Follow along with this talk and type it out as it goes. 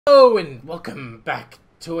Hello and welcome back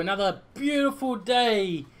to another beautiful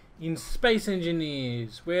day in Space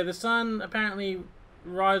Engineers, where the sun apparently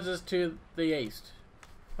rises to the east.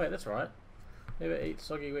 Wait, that's right. Never eat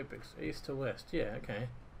soggy Weet-Bix. East to west. Yeah, okay.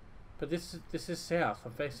 But this is south.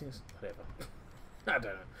 I'm facing whatever. I don't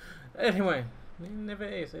know. Anyway, never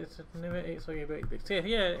east. It's never eat soggy Weet-Bix.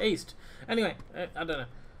 Yeah, east. Anyway, I don't know.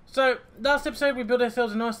 So last episode we built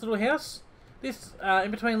ourselves a nice little house. This,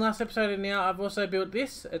 in between last episode and now, I've also built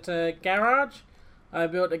this. It's a garage. I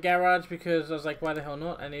built a garage because I was like, why the hell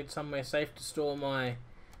not? I need somewhere safe to store my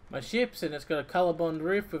ships, and it's got a colorbond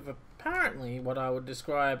roof with apparently what I would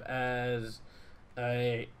describe as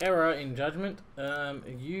a error in judgment.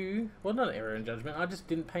 Well, not an error in judgment. I just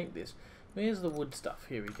didn't paint this. Where's the wood stuff?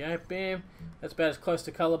 Here we go. Bam. That's about as close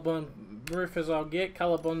to colorbond roof as I'll get.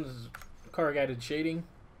 Colorbond's corrugated sheeting.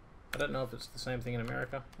 I don't know if it's the same thing in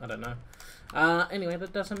America. I don't know. Anyway,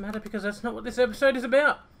 that doesn't matter because that's not what this episode is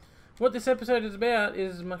about. What this episode is about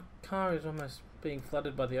is my car is almost being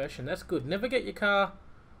flooded by the ocean. That's good. Never get your car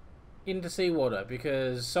into seawater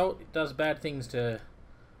because salt does bad things to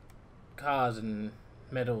cars and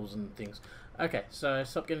metals and things. Okay, so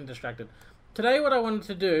stop getting distracted. Today what I wanted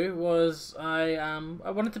to do was I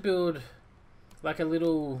wanted to build like a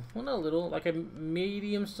little, well not a little, like a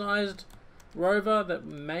medium-sized rover that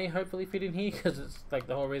may hopefully fit in here because it's like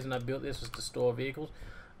the whole reason I built this was to store vehicles.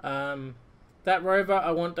 That rover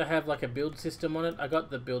I want to have like a build system on it. I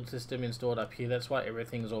got the build system installed up here. That's why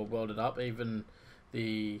everything's all welded up, even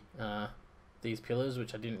the these pillars,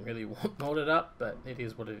 which I didn't really want welded up, but it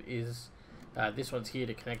is what it is. This one's here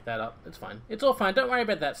to connect that up. It's fine. It's all fine. Don't worry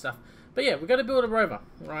about that stuff. But yeah, we've got to build a rover,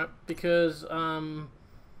 right? Because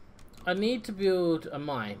I need to build a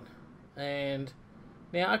mine, and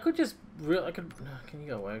now I could just can you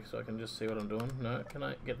go away so I can just see what I'm doing? No, can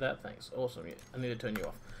I get that? Thanks. Awesome. Yeah, I need to turn you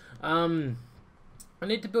off. I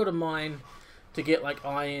need to build a mine to get like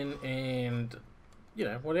iron and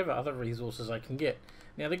whatever other resources I can get.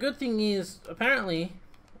 Now the good thing is apparently,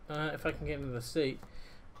 if I can get into the seat,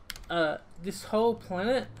 this whole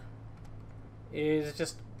planet is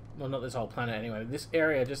just, well, not this whole planet anyway. This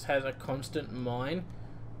area just has a constant mine,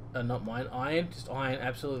 not mine, iron, just iron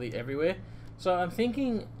absolutely everywhere. So I'm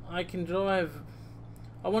thinking I can drive,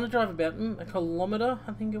 I want to drive about a kilometer,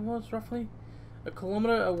 I think it was roughly, a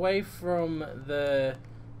kilometer away from where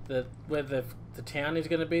the town is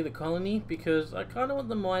going to be, the colony, because I kind of want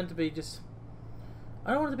the mine to be just,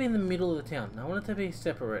 I don't want it to be in the middle of the town. I want it to be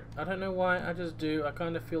separate. I don't know why, I just do. I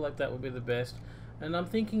kind of feel like that would be the best. And I'm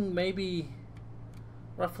thinking maybe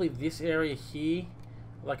roughly this area here,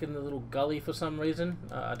 like in the little gully for some reason.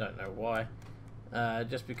 I don't know why.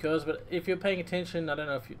 Just because, but if you're paying attention, I don't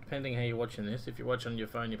know if you, depending how you're watching this, if you're watching on your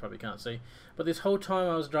phone you probably can't see, but this whole time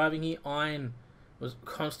I was driving here, iron was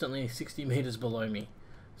constantly 60 meters below me.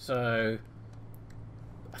 So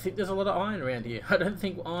I think there's a lot of iron around here. I don't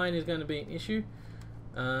think iron is going to be an issue,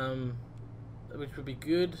 which would be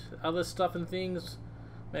good. Other stuff and things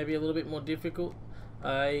maybe a little bit more difficult.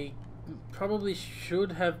 I probably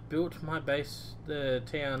should have built my base, the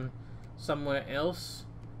town, somewhere else.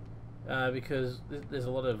 Because there's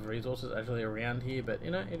a lot of resources actually around here, but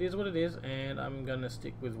it is what it is, and I'm gonna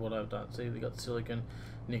stick with what I've done. See, we got silicon,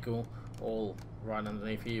 nickel, all right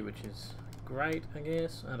underneath here, which is great, I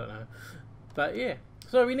guess. I don't know, but yeah.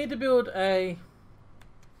 So we need to build a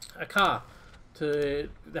car that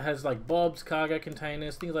has like bobs, cargo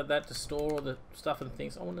containers, things like that to store all the stuff and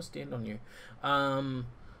things. I want to stand on you.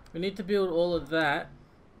 We need to build all of that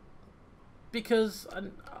because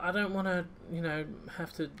I don't want to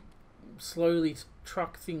have to slowly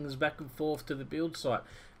truck things back and forth to the build site,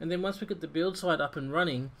 and then once we get the build site up and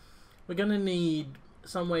running, we're going to need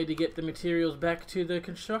some way to get the materials back to the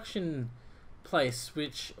construction place,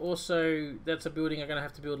 which also, that's a building I'm going to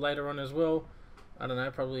have to build later on as well. I don't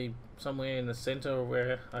know, probably somewhere in the center or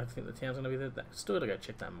where I think the town's going to be there. Still got to go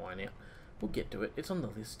check that mine out. We'll get to it. It's on the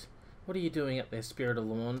list. What are you doing up there, Spirit of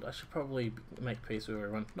Le Monde? I should probably make peace with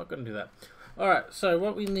everyone. Not going to do that. Alright, so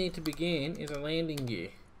what we need to begin is a landing gear.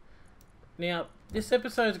 Now, this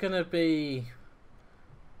episode is going to be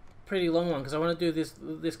a pretty long one because I want to do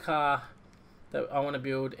this car that I want to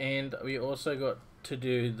build, and we also got to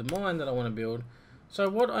do the mine that I want to build. So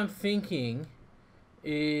what I'm thinking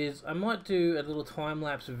is I might do a little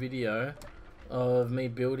time-lapse video of me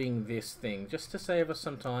building this thing just to save us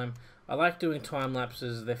some time. I like doing time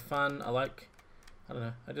lapses. They're fun. I like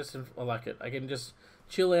it. I can just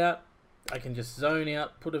chill out. I can just zone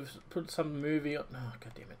out. Put some movie on. Oh,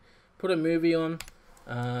 god damn it. Put a movie on,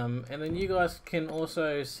 and then you guys can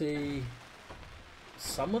also see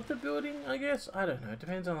some of the building, I guess. I don't know. It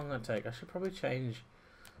depends how long I take. I should probably change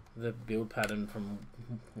the build pattern from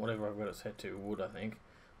whatever I've got it set to, wood I think.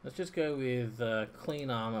 Let's just go with clean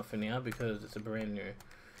armor for now because it's a brand new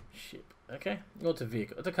ship. Okay, well, it's a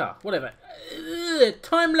vehicle, it's a car, whatever.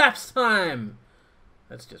 Time lapse time.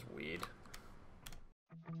 That's just weird.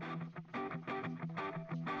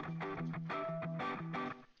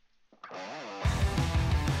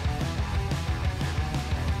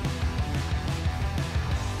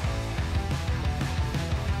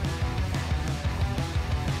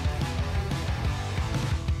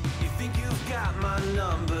 Got my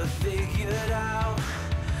number figured out,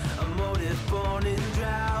 a motive born in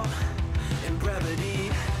drought and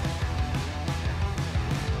brevity.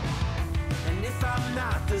 And if I'm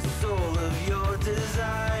not the soul of your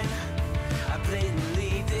design, I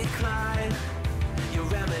blatantly decline your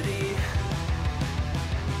remedy.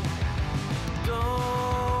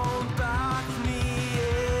 Don't box me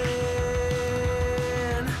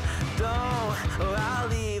in, don't, or I'll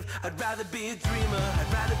leave. I'd rather be a dreamer,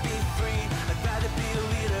 I'd rather be free, I'd rather be a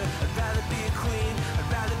leader, I'd rather be a queen, I'd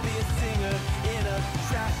rather be a singer in a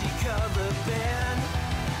trashy cover band.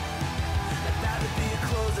 I'd rather be a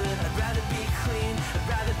closer, I'd rather be clean, I'd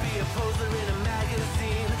rather be a poser in a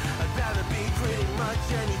magazine, I'd rather be pretty much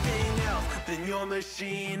anything else than your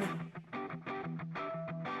machine.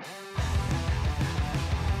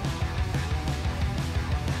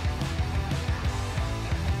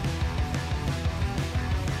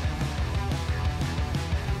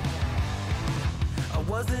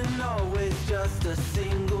 Wasn't always just a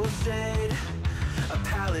single shade, a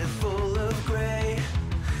palette full of gray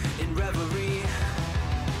in reverie.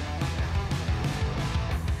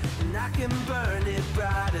 And I can burn it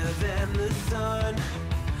brighter than the sun.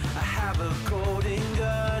 I have a golden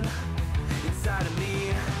gun inside of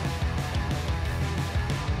me.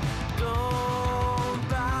 Don't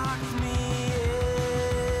box me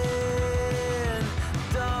in,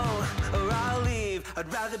 don't, or I'll leave.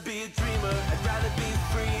 I'd rather be a dreamer, I'd rather be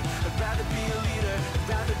free, I'd rather be a leader, I'd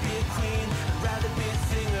rather be a queen, I'd rather be a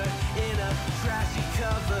singer in a trashy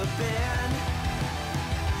cover band.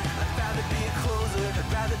 I'd rather be a closer,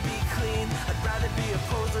 I'd rather be clean, I'd rather be a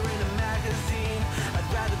poser in a magazine, I'd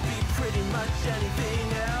rather be pretty much anything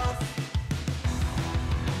else.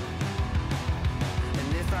 And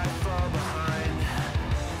if I fall behind,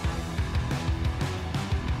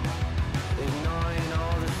 ignoring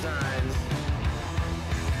all the signs,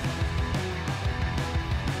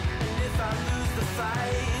 I lose the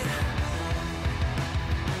fight,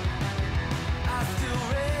 I still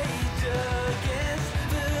rage against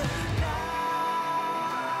the night.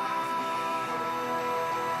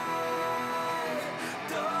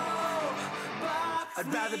 I'd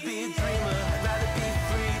rather be a dreamer, I'd rather be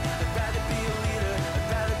free, I'd rather be a leader, I'd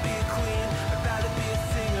rather be a queen, I'd rather be a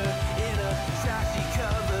singer in a trashy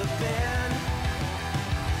cover band.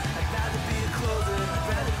 I'd rather be a closer, I'd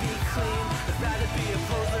rather be clean, I'd rather be a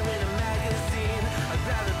poser in a magazine, I'd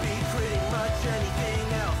rather be pretty much anything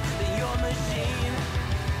else than your machine.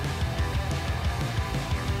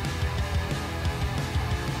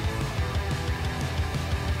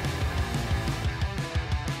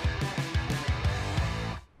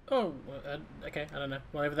 Oh, okay, I don't know.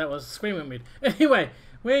 Whatever that was, screaming weird. Anyway,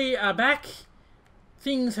 we are back.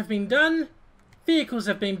 Things have been done. Vehicles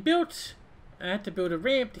have been built. I had to build a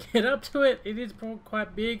ramp to get up to it. It is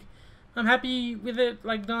quite big. I'm happy with it,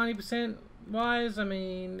 like 90% wise. I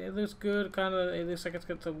mean, it looks good. Kind of, it looks like it's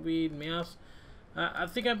got some weird mouse. I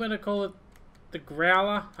think I'm going to call it the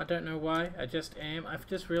Growler. I don't know why. I just am. I've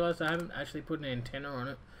just realized I haven't actually put an antenna on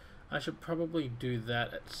it. I should probably do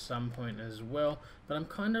that at some point as well. But I'm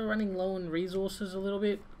kind of running low on resources a little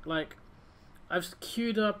bit. Like, I've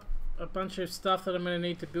queued up a bunch of stuff that I'm going to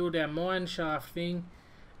need to build our mine shaft thing.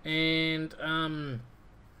 And,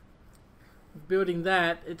 building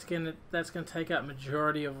that, that's gonna take up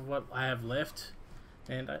majority of what I have left.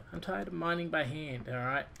 And I'm tired of mining by hand,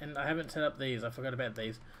 alright? And I haven't set up these. I forgot about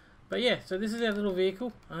these. But yeah, so this is our little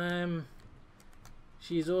vehicle.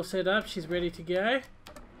 She's all set up. She's ready to go.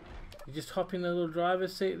 You just hop in the little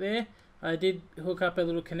driver's seat there. I did hook up a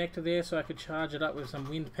little connector there so I could charge it up with some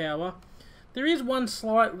wind power. There is one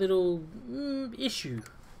slight little issue.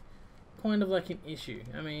 Kind of like an issue.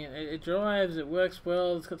 I mean, it drives, it works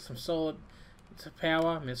well, it's got some solid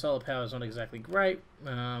power. I mean, solar power is not exactly great,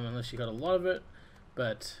 unless you got a lot of it.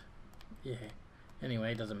 But, yeah.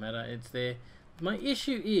 Anyway, it doesn't matter. It's there. My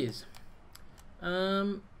issue is,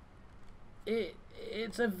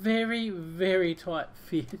 it's a very, very tight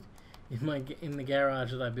fit in the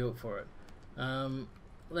garage that I built for it.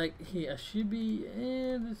 Like here, I should be.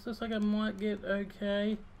 This looks like I might get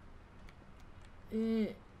okay.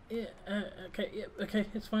 Okay, yeah, okay,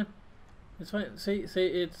 it's fine. It's fine. See,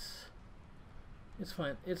 it's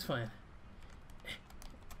fine. It's fine.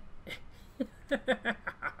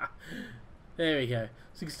 There we go.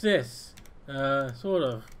 Success. Sort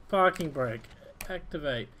of. Parking brake.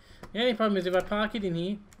 Activate. The only problem is if I park it in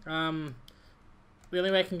here, the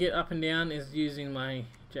only way I can get up and down is using my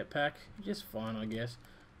jetpack. Which is fine, I guess.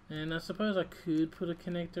 And I suppose I could put a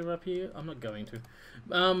connector up here. I'm not going to.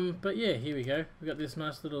 But yeah, here we go. We've got this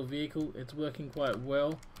nice little vehicle. It's working quite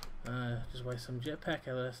well. Just waste some jetpack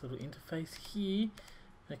out of this little interface here.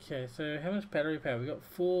 Okay, so how much battery power? We've got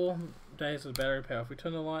 4 days of battery power. If we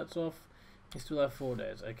turn the lights off, we still have 4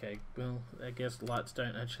 days. Okay, well, I guess lights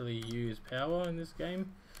don't actually use power in this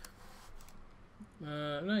game.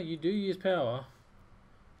 No, you do use power.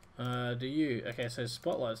 Do you? Okay, so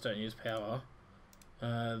spotlights don't use power.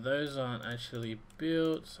 Those aren't actually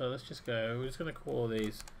built, so let's just go. We're just going to call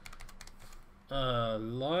these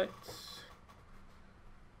lights.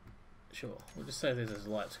 Sure, we'll just say these as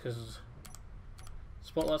lights because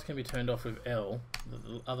spotlights can be turned off with L.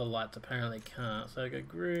 The other lights apparently can't. So go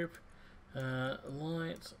group,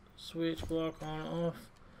 lights, switch, block, on, off.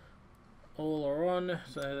 All are on,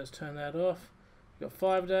 so let's turn that off. We've got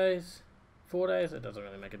 5 days, 4 days, it doesn't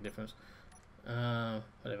really make a difference.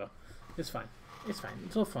 Whatever, it's fine. It's fine,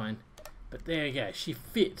 it's all fine. But there you go, she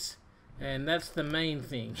fits. And that's the main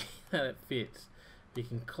thing, that it fits. You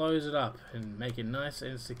can close it up and make it nice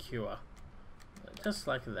and secure. Just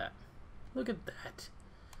like that. Look at that.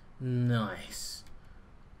 Nice.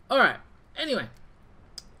 Alright, anyway.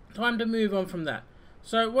 Time to move on from that.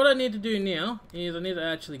 So what I need to do now is I need to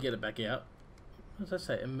actually get it back out. What does that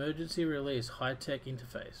say? Emergency release, high-tech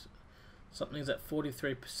interface. Something's at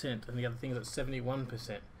 43% and the other thing's at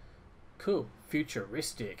 71%. Cool.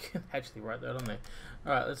 Futuristic. Actually write that on there.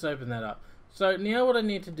 Alright, let's open that up. So now what I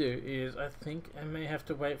need to do is, I think I may have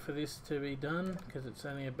to wait for this to be done because it's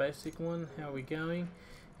only a basic one. How are we going?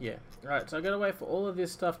 Yeah. Alright, so I've got to wait for all of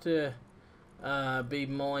this stuff to be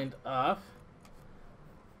mined up.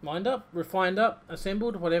 Mined up? Refined up?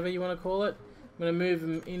 Assembled? Whatever you want to call it. I'm going to move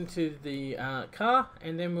them into the car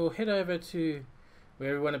and then we'll head over to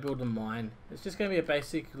where we want to build a mine. It's just going to be a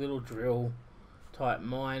basic little drill type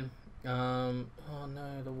mine. Oh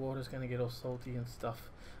no, the water's going to get all salty and stuff.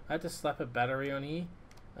 I had to slap a battery on here.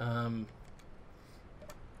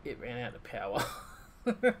 It ran out of power.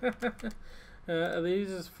 Are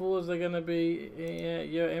these as full as they're going to be? Yeah,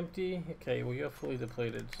 you're empty. Okay, well you're fully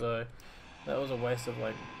depleted, so that was a waste of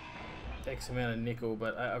like X amount of nickel,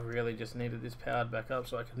 but I really just needed this powered back up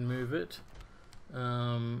so I can move it.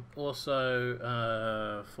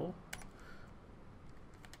 Also, 4.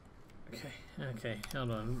 Okay,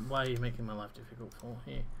 hold on. Why are you making my life difficult for?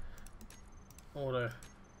 Here. Auto.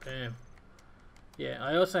 Bam. Yeah,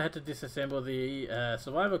 I also had to disassemble the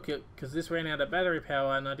survival kit because this ran out of battery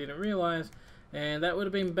power and I didn't realise, and that would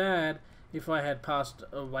have been bad if I had passed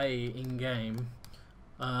away in game.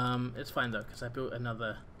 It's fine though because I built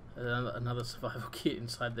another survival kit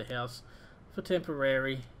inside the house for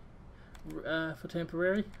temporary.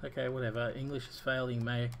 Okay, whatever. English is failing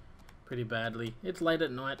me pretty badly. It's late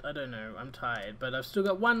at night. I don't know. I'm tired, but I've still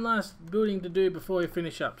got one last building to do before we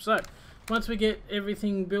finish up. So once we get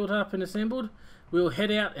everything built up and assembled, we'll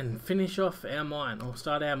head out and finish off our mine, or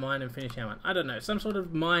start our mine and finish our mine. I don't know, some sort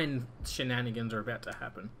of mine shenanigans are about to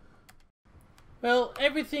happen. Well,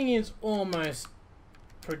 everything is almost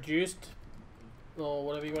produced, or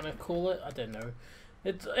whatever you want to call it. I don't know.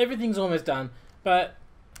 Everything's almost done, but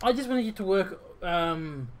I just want to get to work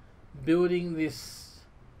building this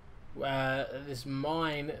this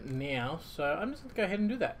mine now. So I'm just going to go ahead and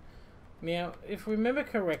do that. Now, if we remember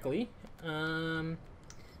correctly,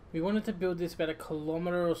 we wanted to build this about 1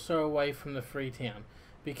 kilometer or so away from the free town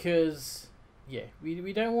because, yeah,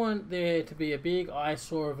 we don't want there to be a big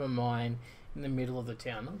eyesore of a mine in the middle of the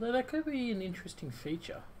town, although that could be an interesting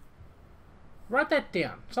feature. Write that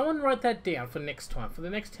down. Someone write that down for next time. For the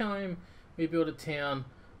next time we build a town,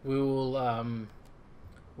 we'll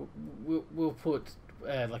put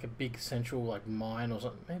like a big central like mine or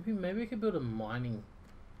something. Maybe we could build a mining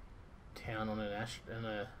town on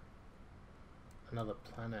another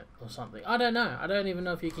planet or something. I don't know. I don't even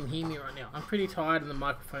know if you can hear me right now. I'm pretty tired and the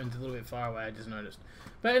microphone's a little bit far away, I just noticed.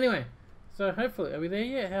 But anyway, so hopefully, are we there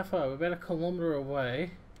yet? How far? We're about 1 kilometer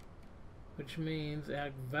away, which means our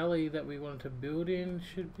valley that we wanted to build in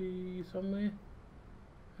should be somewhere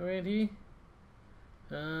around here.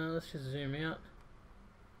 Let's just zoom out.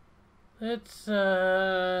 Let's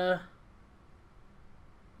I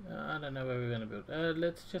don't know where we're going to build.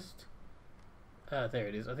 Let's just there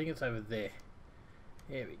it is. I think it's over there.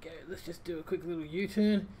 There we go. Let's just do a quick little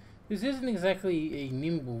U-turn. This isn't exactly a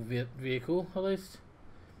nimble vehicle, at least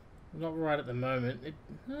Not right at the moment.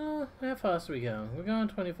 How fast are we going? We're going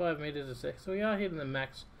 25 meters a second, so we are hitting the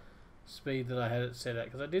max speed that I had it set at,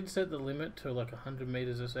 because I did set the limit to like 100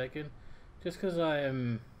 meters a second, just because I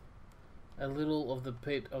am a little of the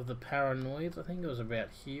pit of the paranoids. I think it was about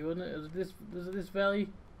here, wasn't it? Was it this valley?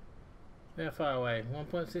 How far away?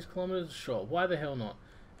 1.6 kilometers? Sure. Why the hell not?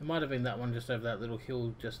 It might have been that one just over that little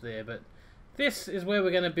hill just there, but this is where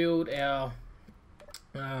we're going to build our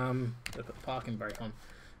put the parking brake on.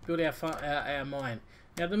 Build our mine.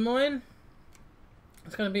 Now the mine,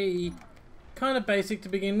 it's going to be kind of basic to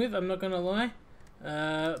begin with, I'm not going to lie,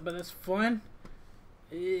 but that's fine.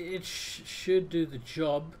 It should do the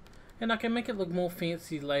job, and I can make it look more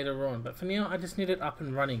fancy later on, but for now I just need it up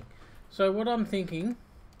and running. So what I'm thinking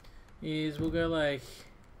is we'll go like,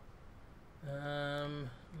 I'm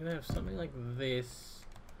going to have something like this,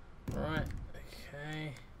 right,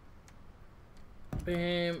 okay,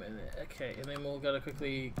 bam, and okay, and then we'll go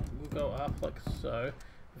up like so.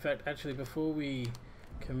 In fact, actually, before we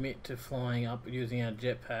commit to flying up using our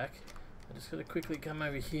jetpack, I just gotta quickly come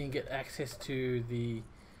over here and get access to the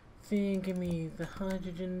thing. Give me the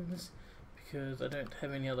hydrogens, because I don't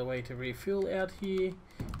have any other way to refuel out here,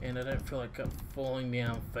 and I don't feel like falling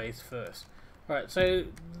down face first. Alright, so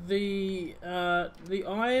the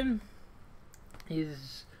iron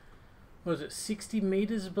is, what is it, 60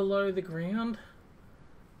 meters below the ground.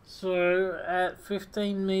 So at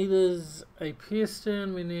 15 meters a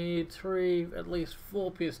piston, we need at least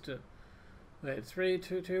 4 pistons. Wait,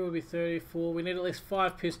 2 will be 34. We need at least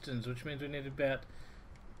 5 pistons, which means we need about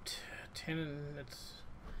 10, and it's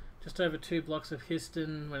just over 2 blocks of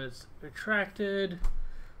piston when it's retracted.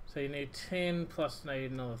 So you need 10 plus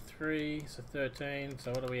need another 3, so 13.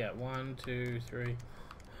 So what are we at? 1, 2, 3,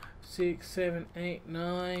 6, 7, 8,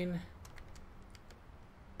 9,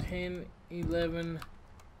 10, 11,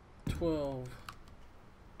 12,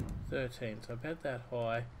 13, so about that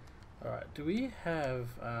high. Alright, do we have,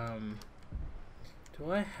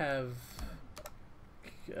 do I have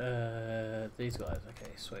these guys?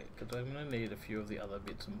 Okay, sweet, because I'm going to need a few of the other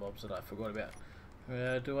bits and bobs that I forgot about.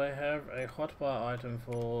 Do I have a hotbar item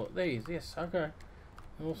for these? Yes, okay.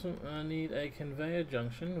 Awesome. I need a conveyor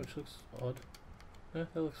junction, which looks odd. No,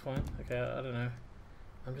 that looks fine. Okay, I don't know.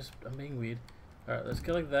 I'm being weird. Alright, let's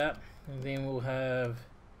go like that, and then we'll have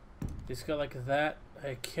this go like that,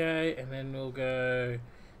 okay, and then we'll go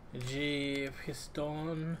G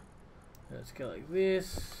piston. Let's go like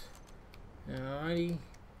this, alrighty,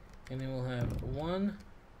 and then we'll have 1.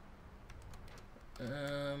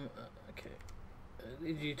 Okay,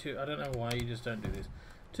 G2. I don't know why you just don't do this.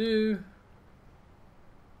 2,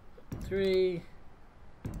 3,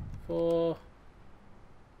 4,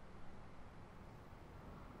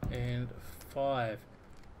 and 5.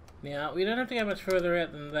 Now, we don't have to go much further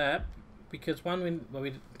out than that, because well,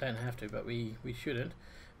 we don't have to, but we shouldn't,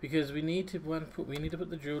 because we need to put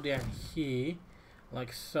the drill down here,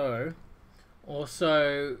 like so.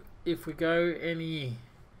 Also, if we go any,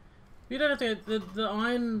 we don't have to. The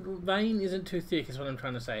iron vein isn't too thick, is what I'm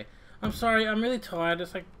trying to say. I'm sorry, I'm really tired.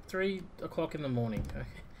 It's like 3 o'clock in the morning.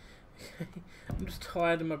 Okay, I'm just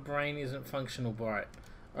tired, and my brain isn't functional right.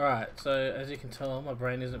 Alright, so as you can tell, my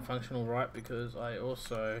brain isn't functional right because I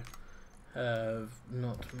also have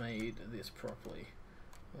not made this properly.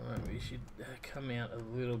 Alright, we should come out a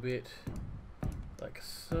little bit like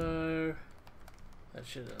so. That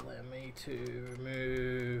should allow me to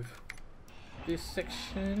remove this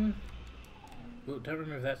section. Ooh, don't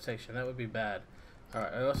remove that section, that would be bad.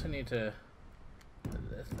 Alright, I also need to,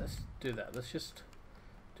 let's do that. Let's just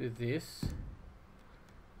do this.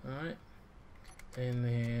 Alright. And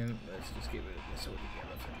then let's just get rid of this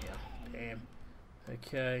altogether for now. Damn.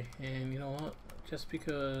 Okay, and you know what? Just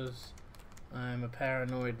because I'm a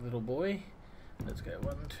paranoid little boy, let's go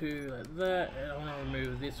 1, 2 like that. And I want to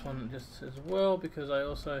remove this one just as well, because I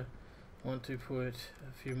also want to put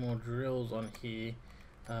a few more drills on here.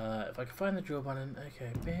 If I can find the drill button,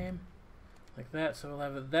 okay, bam, like that. So we'll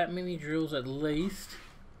have that many drills at least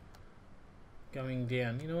going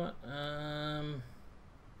down. You know what?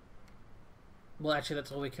 Well, actually,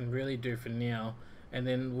 that's all we can really do for now, and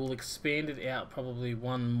then we'll expand it out probably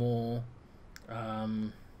one more.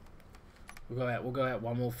 We'll go out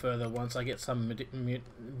one more further once I get some.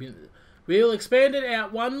 We'll expand it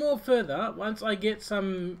out one more further once I get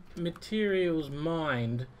some materials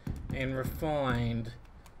mined and refined.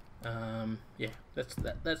 Yeah, that's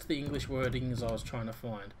the English wordings I was trying to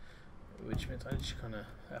find, which means I just kind of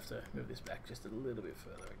have to move this back just a little bit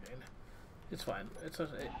further again. It's fine. It's fine.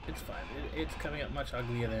 It's coming up much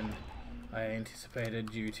uglier than I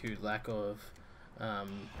anticipated due to lack of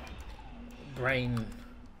brain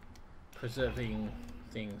preserving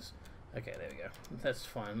things. Okay, there we go. That's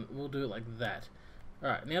fine. We'll do it like that.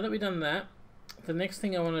 Alright, now that we've done that, the next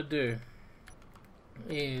thing I want to do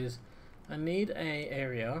is I need a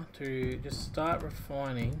area to just start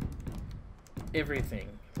refining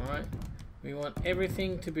everything, right? We want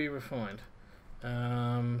everything to be refined.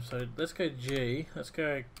 So let's go G, let's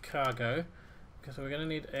go cargo, because we're going to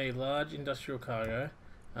need a large industrial cargo.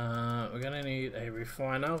 We're going to need a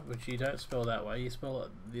refiner, which you don't spell that way, you spell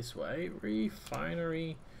it this way,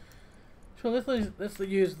 refinery. Sure, let's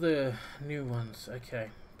use the new ones. Okay,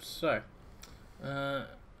 so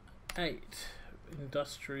 8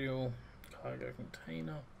 industrial cargo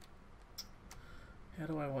container. How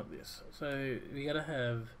do I want this? So we gotta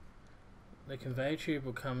have the conveyor tube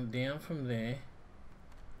will come down from there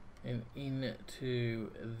and into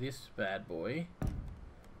this bad boy,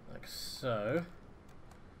 like so.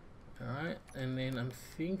 Alright, and then I'm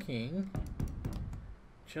thinking,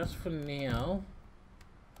 just for now,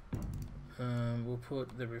 we'll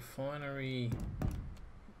put the refinery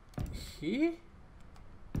here.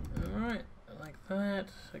 Alright, like that.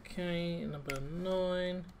 Okay, number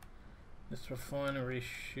 9. This refinery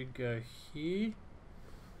should go here.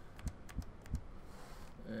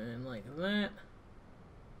 And like that.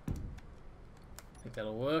 I think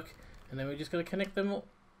that'll work. And then we just gotta connect them all.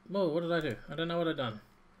 Whoa, what did I do? I don't know what I've done.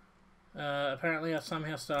 Apparently I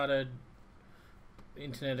somehow started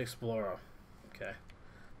Internet Explorer. Okay.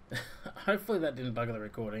 Hopefully that didn't bugger the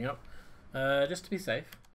recording up. Just to be safe,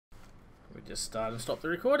 we just start and stop the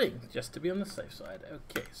recording, just to be on the safe side.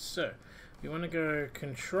 Okay, so we want to go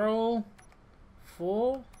Control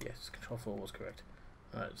 4. Yes, Control 4 was correct.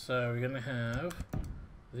 Alright, so we're going to have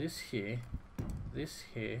this here,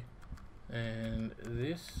 and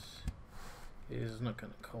this is not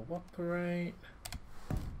going to cooperate.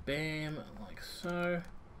 Bam, like so.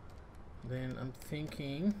 Then I'm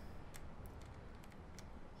thinking,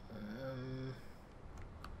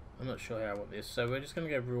 I'm not sure how I want this, so we're just going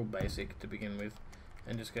to go real basic to begin with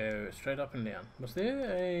and just go straight up and down. Was there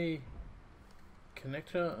a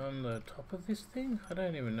connector on the top of this thing? I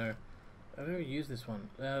don't even know. I've never used this one.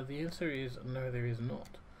 The answer is no, there is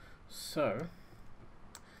not. So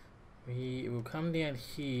we will come down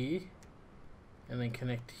here and then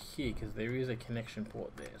connect here, because there is a connection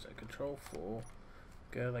port there. So Control 4,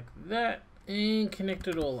 go like that and connect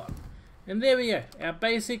it all up. And there we go. Our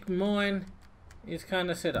basic mine is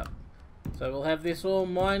kind of set up. So we'll have this all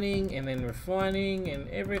mining and then refining, and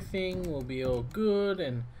everything will be all good,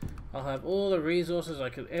 and I'll have all the resources I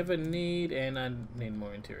could ever need, and I need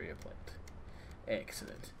more interior plate.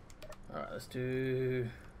 Excellent. Alright, let's do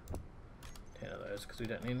 10 of those because we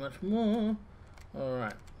don't need much more.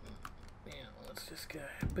 Alright. Now let's just go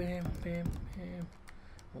bam, bam, bam.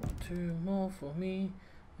 2 more for me,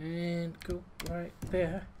 and go right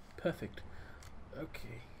there. Perfect.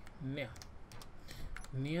 Okay, now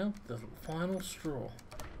the final straw,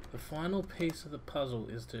 the final piece of the puzzle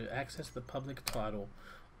is to access the public title,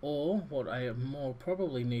 or what I more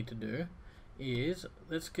probably need to do is,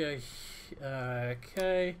 let's go,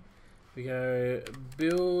 okay, we go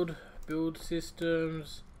build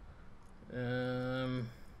systems, okay,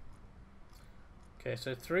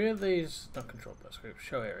 so 3 of these, not control bus group,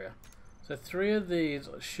 show area, so 3 of these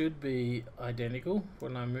should be identical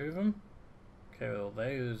when I move them. Okay, well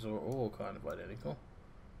those are all kind of identical.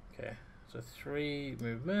 Okay, so 3,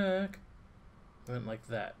 move back, went like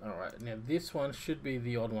that. Alright, now this one should be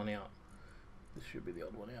the odd one out. This should be the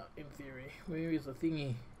odd one out, in theory. Where is the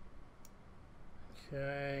thingy?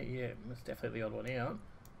 Okay, yeah, that's definitely the odd one out.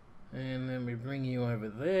 And then we bring you over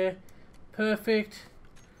there. Perfect.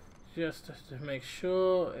 Just to make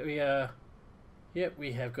sure we are... Yep,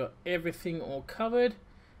 we have got everything all covered.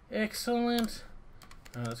 Excellent.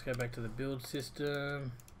 Let's go back to the build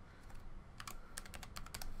system.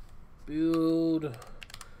 Build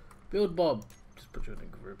Bob. Just put you in a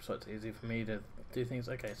group so it's easy for me to do things.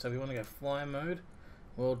 Okay, so we want to go fly mode.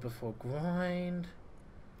 World before grind.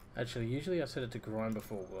 Actually, usually I set it to grind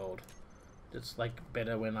before world. It's like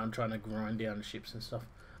better when I'm trying to grind down ships and stuff.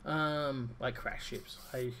 Like crash ships.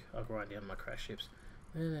 I'll grind down my crash ships.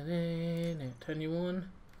 Turn you on.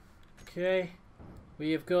 Okay.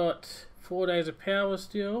 We have got 4 days of power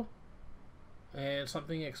still. And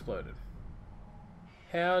something exploded.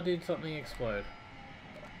 How did something explode?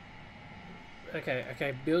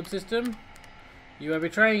 Okay, build system. You are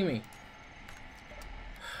betraying me.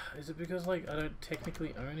 Is it because, like, I don't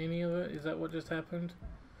technically own any of it? Is that what just happened?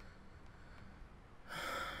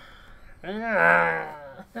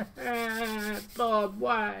 Bob,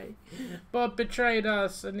 why? Bob betrayed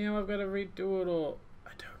us, and now I've got to redo it all.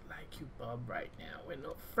 I don't like you, Bob, right now. We're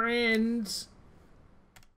not friends.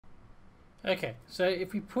 Okay, so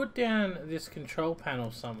if we put down this control panel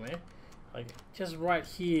somewhere, like just right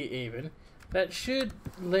here even, that should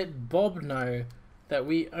let Bob know that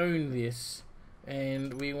we own this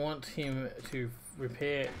and we want him to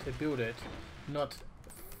build it, not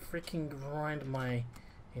freaking grind my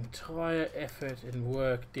entire effort and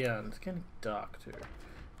work down. It's getting dark too.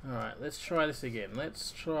 Alright, let's try this again.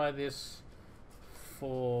 Let's try this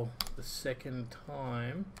for the second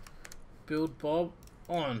time. Build Bob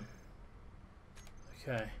on.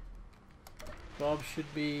 Okay. Bob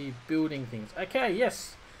should be building things. Okay,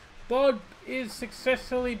 yes. Bob is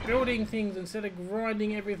successfully building things instead of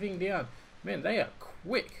grinding everything down. Man, they are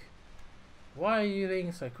quick. Why are you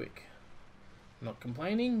being so quick? Not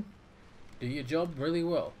complaining. Do your job really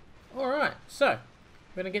well. Alright, so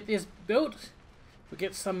we're going to get this built. We'll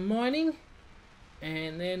get some mining.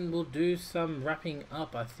 And then we'll do some wrapping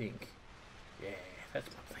up, I think. Yeah, that's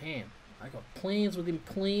my plan. I got plans within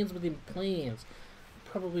plans within plans.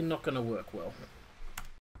 Probably not going to work well.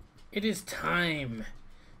 It is time.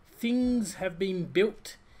 Things have been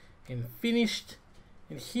built and finished.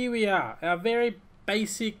 And here we are. Our very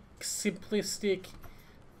basic, simplistic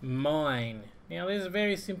mine. Now, there's a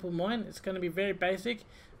very simple mine. It's going to be very basic.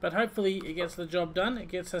 But hopefully it gets the job done. It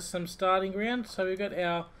gets us some starting ground. So we've got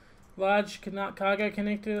our large cargo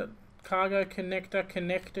connector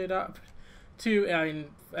connected up to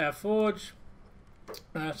our forge.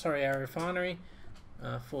 Our refinery.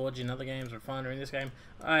 Forge in other games, refinery in this game.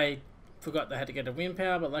 I forgot they had to get a wind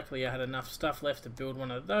power, but luckily I had enough stuff left to build one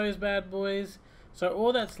of those bad boys. So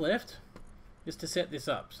all that's left is to set this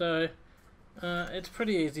up. So it's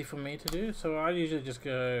pretty easy for me to do. So I usually just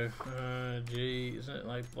go, gee, isn't it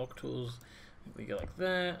like block tools? We go like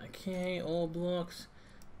that. Okay, all blocks.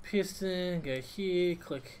 Piston, go here,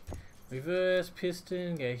 click reverse,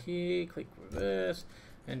 piston, go here, click reverse,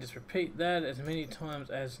 and just repeat that as many times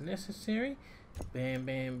as necessary. Bam,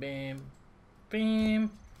 bam, bam,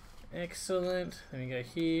 bam. Excellent. Then we go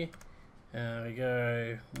here. We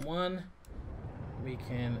go 1. We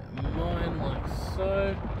can mine like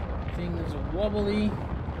so. Things are wobbly.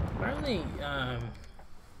 Apparently,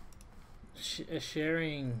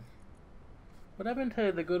 sharing. What happened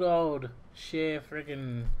to the good old share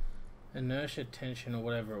friggin' inertia tension or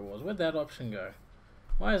whatever it was? Where'd that option go?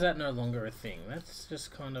 Why is that no longer a thing? That's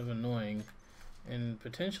just kind of annoying and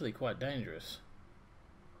potentially quite dangerous.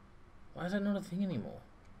 Why is that not a thing anymore?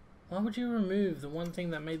 Why would you remove the one thing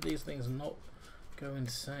that made these things not go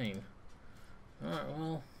insane? Alright,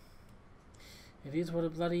 well, it is what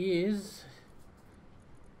it bloody is.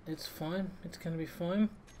 It's fine. It's gonna be fine.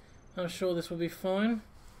 I'm sure this will be fine.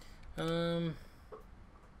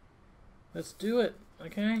 Let's do it,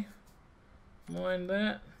 okay? Mind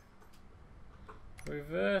that.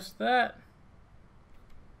 Reverse that.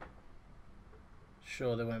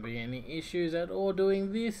 Sure, there won't be any issues at all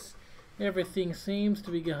doing this. Everything seems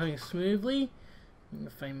to be going smoothly. The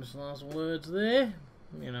famous last words there.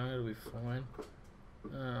 You know, it'll be fine.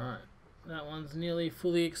 Alright, that one's nearly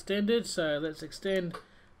fully extended, so let's extend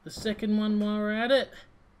the second one while we're at it.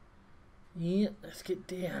 Yeah, let's get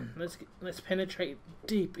down. Let's penetrate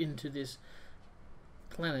deep into this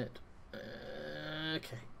planet.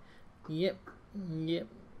 Okay. Yep.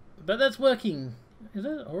 But that's working. Is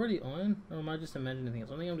that already on? Or am I just imagining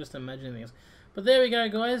things? I think I'm just imagining things. But there we go,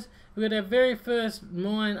 guys. We got our very first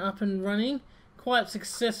mine up and running. Quite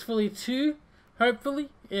successfully too. Hopefully.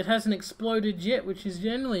 It hasn't exploded yet, which is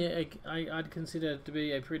generally, I'd consider to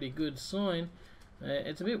be a pretty good sign.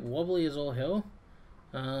 It's a bit wobbly as all hell.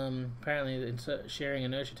 Apparently sharing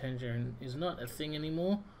inertia tension is not a thing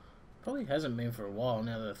anymore. Probably hasn't been for a while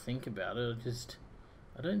now that I think about it.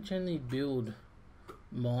 I don't generally build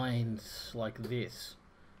mines like this.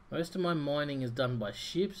 Most of my mining is done by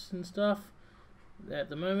ships and stuff. At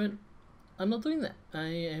the moment, I'm not doing that. I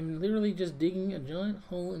am literally just digging a giant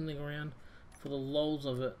hole in the ground for the lols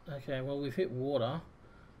of it. Okay, well, we've hit water.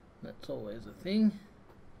 That's always a thing.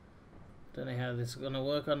 Don't know how this is going to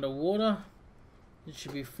work underwater. It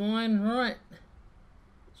should be fine, right?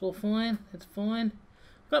 It's all fine. It's fine.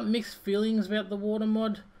 I've got mixed feelings about the water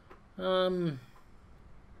mod. On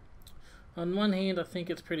one hand, I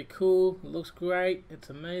think it's pretty cool. It looks great.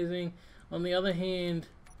 It's amazing. On the other hand,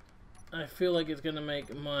 I feel like it's going to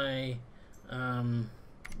make my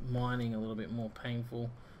mining a little bit more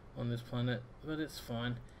painful on this planet. But it's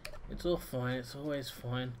fine. It's all fine. It's always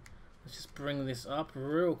fine. Let's just bring this up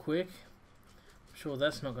real quick. I'm sure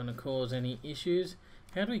that's not going to cause any issues.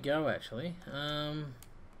 How do we go, actually? How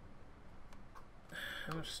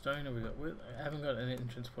much stone have we got? I haven't got an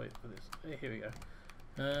entrance point for this. Here we go.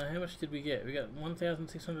 How much did we get? We got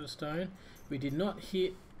 1,600 stone. We did not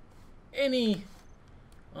hit any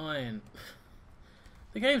Iron.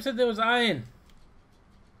 The game said there was iron.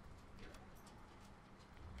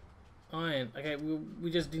 Iron. Okay,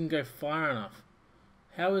 we just didn't go far enough.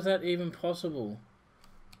 How is that even possible?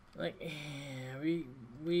 Like, yeah,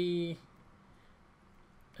 we...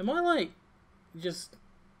 Am I like... Just...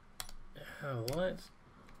 Oh, what?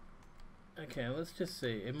 Okay, let's just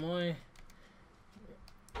see. Am I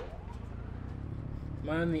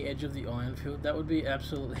on the edge of the iron field? That would be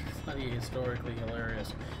absolutely bloody historically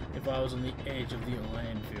hilarious if I was on the edge of the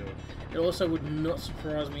iron field. It also would not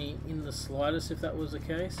surprise me in the slightest if that was the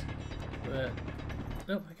case. But,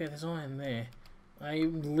 oh, okay, there's iron there.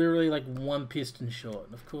 I'm literally like one piston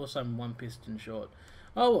short. Of course I'm one piston short.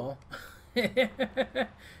 Oh well.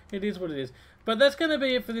 It is what it is. But that's going to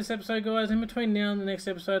be it for this episode, guys. In between now and the next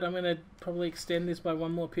episode, I'm going to probably extend this by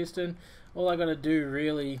one more piston. All I got to do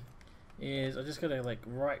really is I just got to like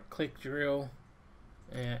right click drill,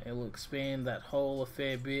 and it will expand that hole a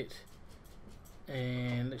fair bit,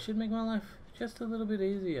 and it should make my life just a little bit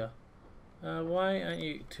easier. Why aren't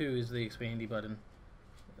you 2 is the expandy button?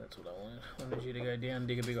 That's what I wanted. I wanted you to go down and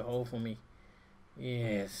dig a bigger hole for me.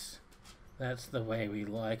 Yes, that's the way we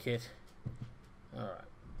like it. Alright.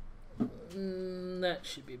 That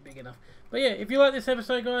should be big enough. But yeah, if you like this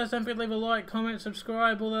episode, guys, don't forget to leave a like, comment,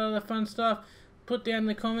 subscribe, all that other fun stuff. Put down in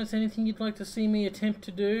the comments anything you'd like to see me attempt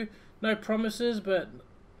to do. No promises, but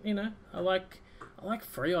you know, I like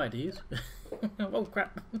free ideas. Oh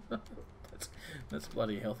crap. That's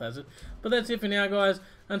bloody health hazard. But that's it for now, guys.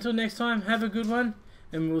 Until next time, have a good one,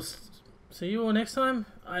 and we'll see you all next time.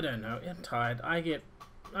 I don't know. I'm tired. I'd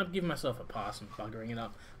give myself a pass and buggering it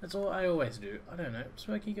up. That's all I always do. I don't know.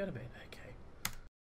 Smokey, go to bed. Okay.